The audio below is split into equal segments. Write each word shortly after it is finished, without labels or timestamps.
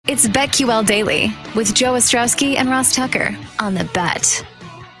It's BetQL Daily with Joe Ostrowski and Ross Tucker on The Bet.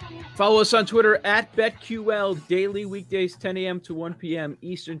 Follow us on Twitter at BetQL Daily, weekdays 10 a.m. to 1 p.m.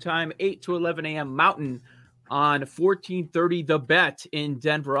 Eastern Time, 8 to 11 a.m. Mountain on 1430 The Bet in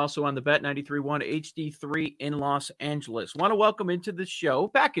Denver. Also on The Bet 93.1 HD3 in Los Angeles. Want to welcome back into the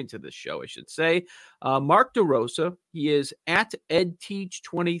show, I should say, Mark DeRosa. He is at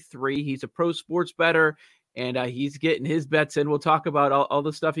EdTeach23. He's a pro sports bettor, and he's getting his bets in. We'll talk about all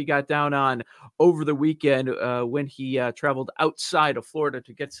the stuff he got down on over the weekend when he traveled outside of Florida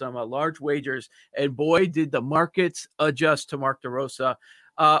to get some large wagers. And boy, did the markets adjust to Mark DeRosa.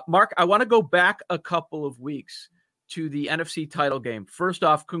 Mark, I want to go back a couple of weeks to the NFC title game. First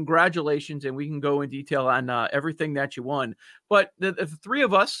off, congratulations, and we can go in detail on everything that you won. But the three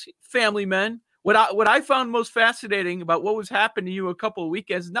of us, family men, what I found most fascinating about what was happening to you a couple of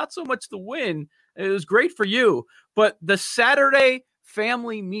weekends, not so much the win. It was great for you, but the Saturday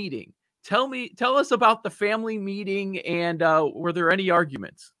family meeting. Tell us about the family meeting, and were there any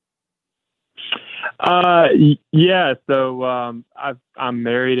arguments? Yeah. So I'm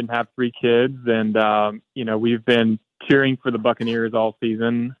married and have 3 kids, and we've been cheering for the Buccaneers all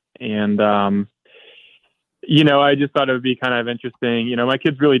season, and I just thought it would be kind of interesting. My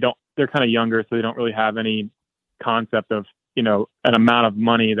kids really don't. They're kind of younger, so they don't really have any concept of an amount of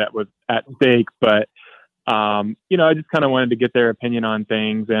money that was at stake. But, I just kind of wanted to get their opinion on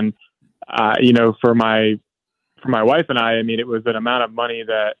things. And, for my wife and I mean, it was an amount of money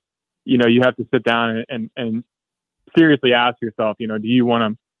that, you have to sit down and seriously ask yourself, do you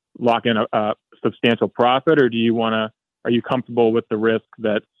want to lock in a substantial profit, or are you comfortable with the risk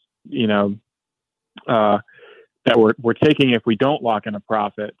that, that we're taking if we don't lock in a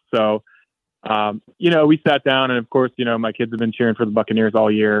profit? So, we sat down, and of course, my kids have been cheering for the Buccaneers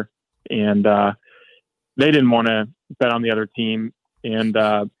all year, and they didn't want to bet on the other team. And,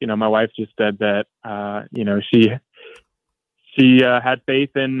 my wife just said that, she had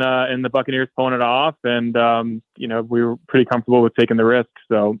faith in the Buccaneers pulling it off, and, we were pretty comfortable with taking the risk.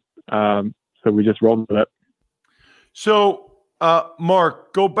 So we just rolled with it. So,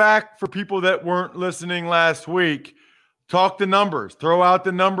 Mark, go back for people that weren't listening last week. Talk the numbers. Throw out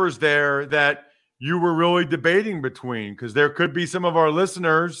the numbers there that you were really debating between, because there could be some of our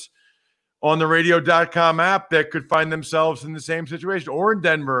listeners on the radio.com app that could find themselves in the same situation, or in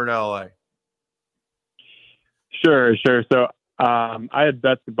Denver and LA. Sure. So I had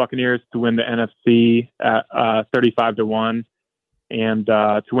bet the Buccaneers to win the NFC at 35-1, and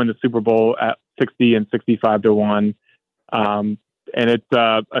to win the Super Bowl at 60 and 65-1. And it's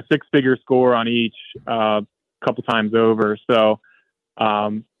a 6-figure score on each couple times over. So,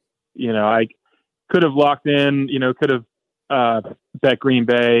 I could have locked in, could have bet Green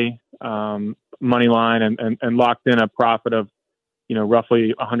Bay money line and locked in a profit of,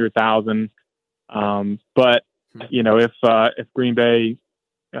 roughly 100,000. But, if Green Bay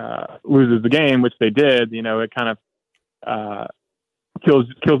loses the game, which they did, it kind of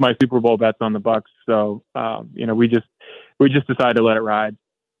kills my Super Bowl bets on the Bucks. So, we just decided to let it ride.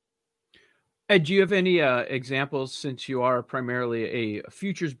 Ed, do you have any examples, since you are primarily a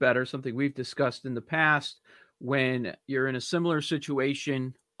futures bettor, something we've discussed in the past, when you're in a similar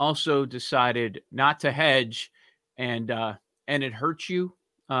situation, also decided not to hedge, and it hurts you?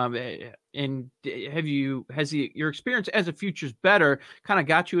 And your experience as a futures bettor kind of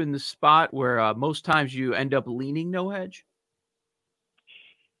got you in the spot where most times you end up leaning no hedge?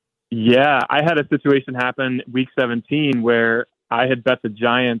 Yeah, I had a situation happen week 17 where I had bet the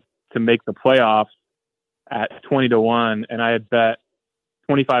Giants to make the playoffs at 20-1, and I had bet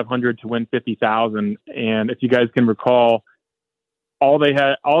 2,500 to win 50,000. And if you guys can recall, all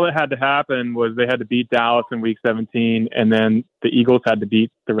that had to happen was they had to beat Dallas in week 17, and then the Eagles had to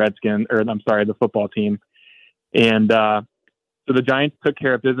beat the football team. And so the Giants took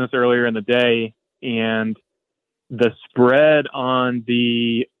care of business earlier in the day, and the spread on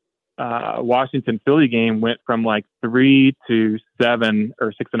the Washington Philly game went from like 3 to 7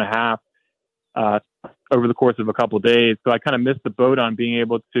 or 6.5 over the course of a couple of days. So I kind of missed the boat on being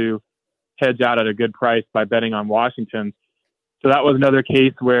able to hedge out at a good price by betting on Washington. So that was another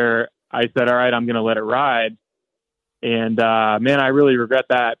case where I said, all right, I'm going to let it ride. And man, I really regret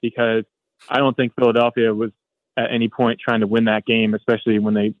that, because I don't think Philadelphia was at any point trying to win that game, especially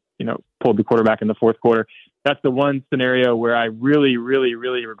when they, pulled the quarterback in the fourth quarter. That's the one scenario where I really, really,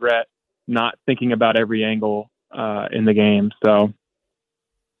 really regret not thinking about every angle in the game. So,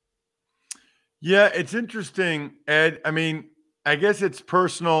 yeah, it's interesting, Ed. I mean, I guess it's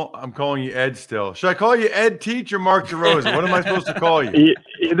personal. I'm calling you Ed still. Should I call you Ed Teach or Mark DeRosa? What am I supposed to call you?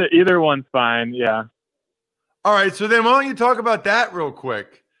 Either one's fine. Yeah. All right. So then why don't you talk about that real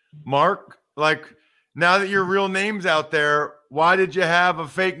quick? Mark, like now that your real name's out there, why did you have a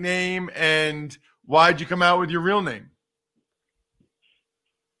fake name and why'd you come out with your real name?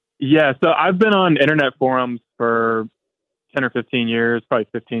 Yeah, so I've been on internet forums for 10 or 15 years, probably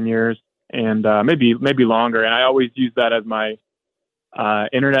 15 years, and maybe longer. And I always use that as my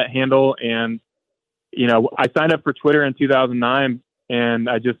internet handle. And, I signed up for Twitter in 2009, and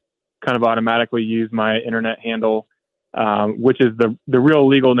I just kind of automatically use my internet handle, which is the real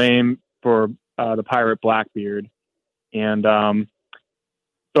legal name for the pirate Blackbeard. And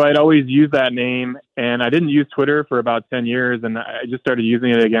so I'd always use that name, and I didn't use Twitter for about 10 years, and I just started using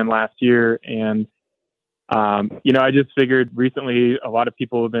it again last year. And, I just figured recently a lot of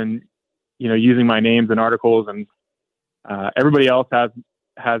people have been, using my names in articles, and everybody else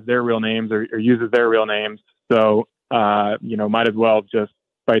has their real names or uses their real names. So, might as well just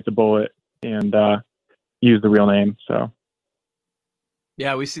bite the bullet and use the real name. So.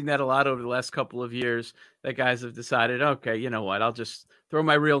 Yeah, we've seen that a lot over the last couple of years that guys have decided, okay, you know what, I'll just throw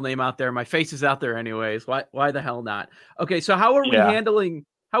my real name out there. My face is out there anyways. Why the hell not? Okay, so how are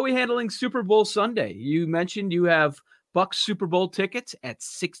we handling Super Bowl Sunday? You mentioned you have Bucs Super Bowl tickets at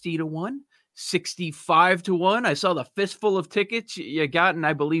 60-1, 65-1. I saw the fistful of tickets you got in,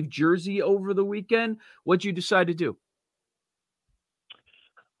 I believe, Jersey over the weekend. What'd you decide to do?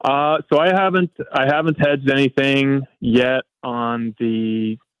 So I haven't hedged anything yet on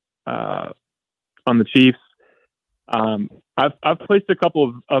the Chiefs. I've placed a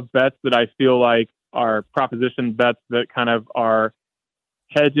couple of bets that I feel like are proposition bets that kind of are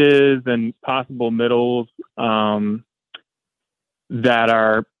hedges and possible middles that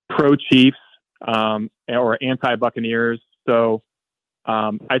are pro Chiefs or anti Buccaneers. So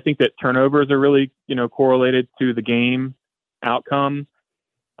I think that turnovers are really correlated to the game outcome.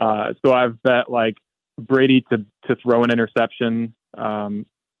 So I've bet like Brady to throw an interception. I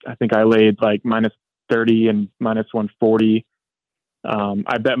think I laid like -30 and -140.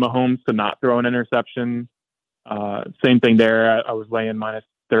 I bet Mahomes to not throw an interception. Same thing there. I was laying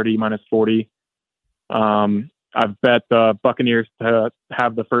 -30, -40. I've bet the Buccaneers to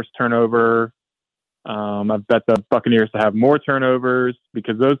have the first turnover. I've bet the Buccaneers to have more turnovers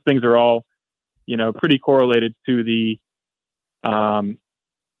because those things are all, pretty correlated to the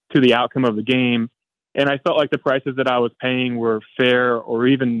outcome of the game. And I felt like the prices that I was paying were fair or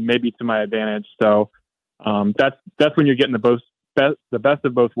even maybe to my advantage. So that's when you're getting the best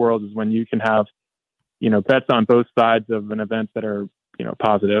of both worlds, is when you can have, bets on both sides of an event that are,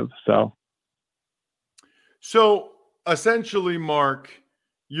 positive. So essentially, Mark,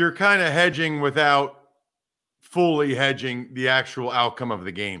 you're kind of hedging without fully hedging the actual outcome of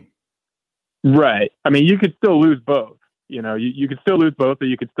the game. Right. I mean, you could still lose both. You could still lose both, or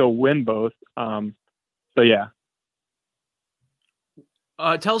you could still win both. So yeah.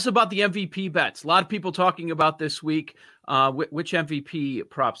 Tell us about the MVP bets. A lot of people talking about this week. Which MVP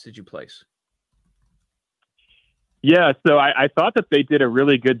props did you place? Yeah, so I thought that they did a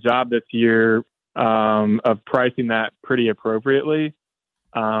really good job this year of pricing that pretty appropriately.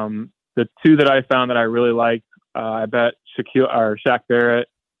 The two that I found that I really liked, I bet Shaq Barrett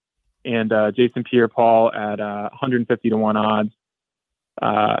and Jason Pierre-Paul at 150-1 odds.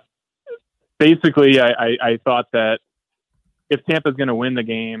 Basically, I thought that if Tampa's going to win the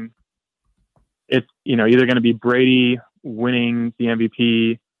game, it's either going to be Brady winning the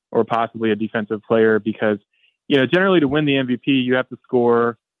MVP or possibly a defensive player, because generally to win the MVP you have to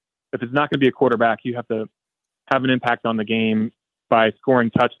score. If it's not going to be a quarterback, you have to have an impact on the game by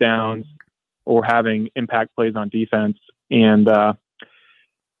scoring touchdowns or having impact plays on defense. And I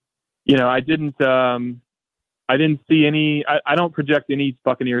didn't see any. I don't project any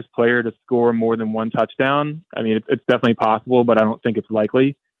Buccaneers player to score more than one touchdown. I mean, it's definitely possible, but I don't think it's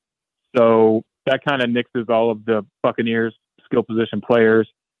likely. So that kind of nixes all of the Buccaneers skill position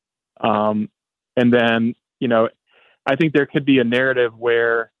players. And then, I think there could be a narrative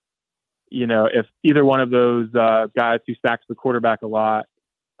where, if either one of those guys who sacks the quarterback a lot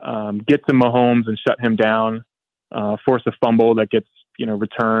get to Mahomes and shut him down, force a fumble that gets,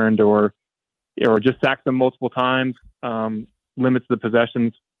 returned, or just sacks them multiple times, limits the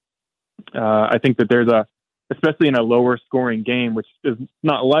possessions. I think that there's especially in a lower scoring game, which is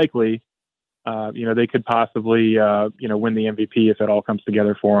not likely, they could possibly, win the MVP if it all comes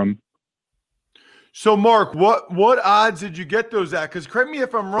together for them. So, Mark, what odds did you get those at? Because correct me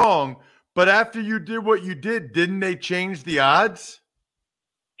if I'm wrong, but after you did what you did, didn't they change the odds?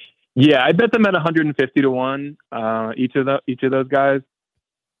 Yeah, I bet them at 150-1, each of those guys.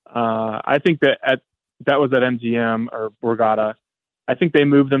 I think that was at MGM or Borgata. I think they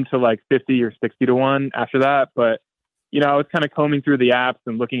moved them to like 50 or 60-1 after that. But I was kind of combing through the apps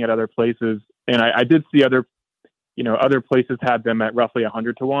and looking at other places, and I did see other places had them at roughly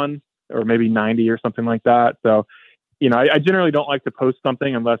 100 to 1 or maybe 90 or something like that. So, I generally don't like to post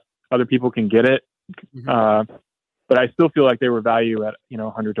something unless other people can get it. Mm-hmm. But I still feel like they were value at,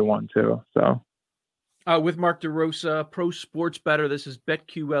 100 to 1 too. So. With Mark DeRosa, Pro Sports Bettor. This is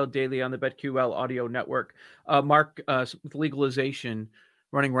BetQL Daily on the BetQL Audio Network. Mark, with legalization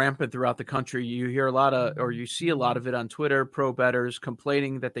running rampant throughout the country, you hear you see a lot of it on Twitter, pro bettors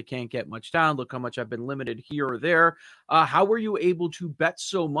complaining that they can't get much down. Look how much I've been limited here or there. How were you able to bet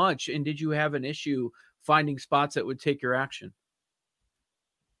so much? And did you have an issue finding spots that would take your action?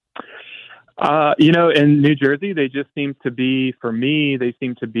 In New Jersey, they just seem to be, for me, they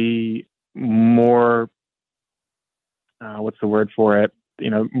seem to be more, what's the word for it?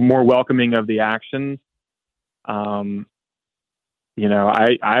 More welcoming of the action. I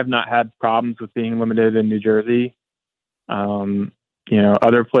have not had problems with being limited in New Jersey.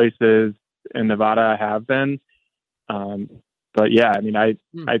 Other places in Nevada I have been. But yeah,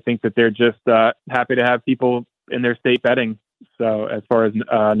 I think that they're just happy to have people in their state betting. So as far as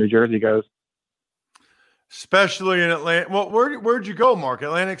New Jersey goes. Especially in Atlanta. Well, where'd you go, Mark?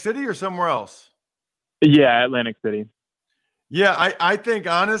 Atlantic City or somewhere else? Yeah, Atlantic City. Yeah, I think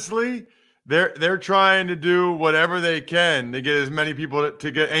honestly, they're trying to do whatever they can to get as many people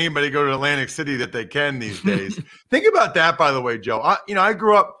to get anybody to go to Atlantic City that they can these days. Think about that, by the way, Joe. I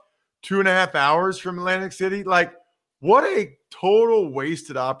grew up 2.5 hours from Atlantic City. Like, what a total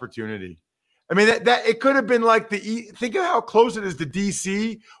wasted opportunity. That it could have been like think of how close it is to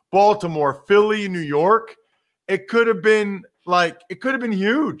DC, Baltimore, Philly, New York. It could have been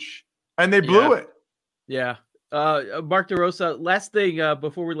huge, and they blew it. Yeah. Mark DeRosa, last thing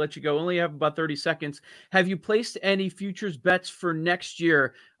before we let you go, only have about 30 seconds. Have you placed any futures bets for next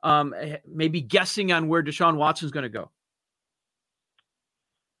year? Maybe guessing on where Deshaun Watson's going to go.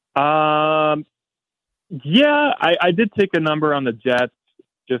 Yeah, I did take a number on the Jets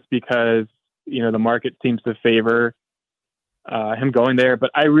just because, the market seems to favor him going there,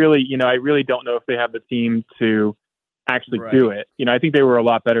 but I really don't know if they have the team to actually do it. I think they were a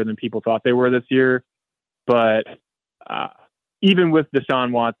lot better than people thought they were this year, but even with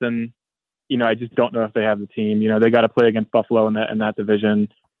Deshaun Watson, I just don't know if they have the team. They got to play against Buffalo in that division.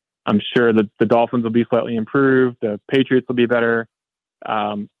 I'm sure that the Dolphins will be slightly improved. The Patriots will be better.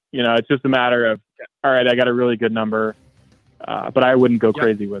 It's just a matter of, all right, I got a really good number, but I wouldn't go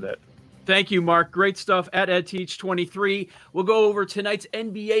crazy with it. Thank you, Mark. Great stuff at EdTeach23. We'll go over tonight's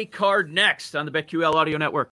NBA card next on the BetQL Audio Network.